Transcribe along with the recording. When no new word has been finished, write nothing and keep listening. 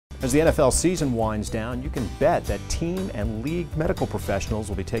As the NFL season winds down, you can bet that team and league medical professionals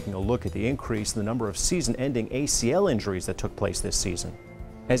will be taking a look at the increase in the number of season-ending ACL injuries that took place this season.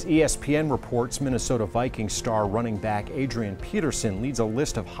 As ESPN reports, Minnesota Vikings star running back Adrian Peterson leads a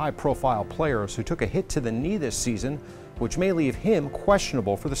list of high-profile players who took a hit to the knee this season, which may leave him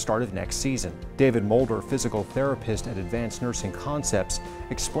questionable for the start of next season. David Moulder, physical therapist at Advanced Nursing Concepts,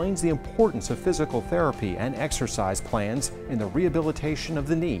 explains the importance of physical therapy and exercise plans in the rehabilitation of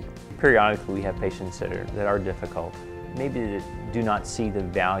the knee. Periodically, we have patients that are difficult, maybe that do not see the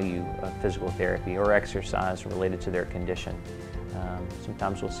value of physical therapy or exercise related to their condition.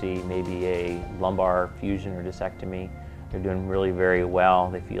 Sometimes we'll see maybe a lumbar fusion or discectomy. They're doing really very well.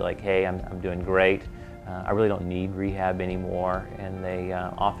 They feel like, hey, I'm doing great. I really don't need rehab anymore, and they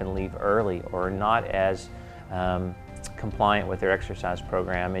often leave early or not as compliant with their exercise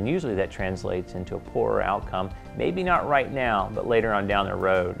program, and usually that translates into a poorer outcome, maybe not right now, but later on down the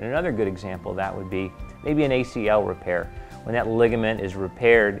road. And another good example of that would be maybe an ACL repair. When that ligament is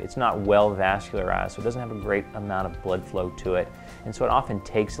repaired, it's not well vascularized, so it doesn't have a great amount of blood flow to it. And so it often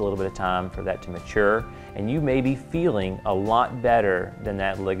takes a little bit of time for that to mature, and you may be feeling a lot better than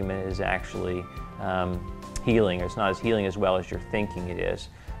that ligament is actually healing. It's not as healing as well as you're thinking it is.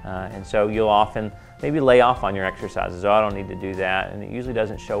 And so you'll often maybe lay off on your exercises. Oh, I don't need to do that. And it usually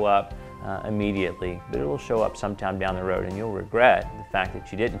doesn't show up immediately, but it will show up sometime down the road, and you'll regret the fact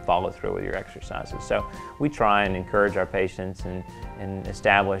that you didn't follow through with your exercises. So we try and encourage our patients and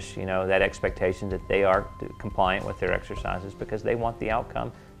establish, that expectation that they are compliant with their exercises because they want the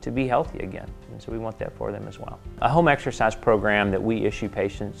outcome to be healthy again. And so we want that for them as well. A home exercise program that we issue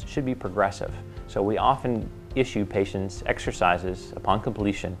patients should be progressive. So we often issue patients exercises upon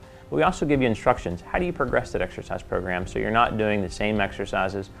completion, but we also give you instructions. How do you progress that exercise program so you're not doing the same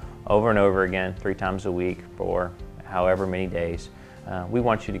exercises over and over again 3 times a week for however many days. We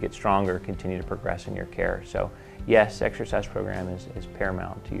want you to get stronger, continue to progress in your care. So yes, exercise program is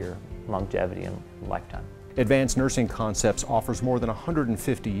paramount to your longevity and lifetime. Advanced Nursing Concepts offers more than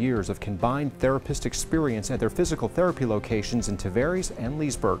 150 years of combined therapist experience at their physical therapy locations in Tavares and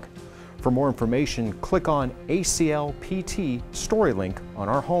Leesburg. For more information, click on ACL PT Story link on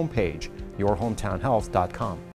our homepage, yourhometownhealth.com.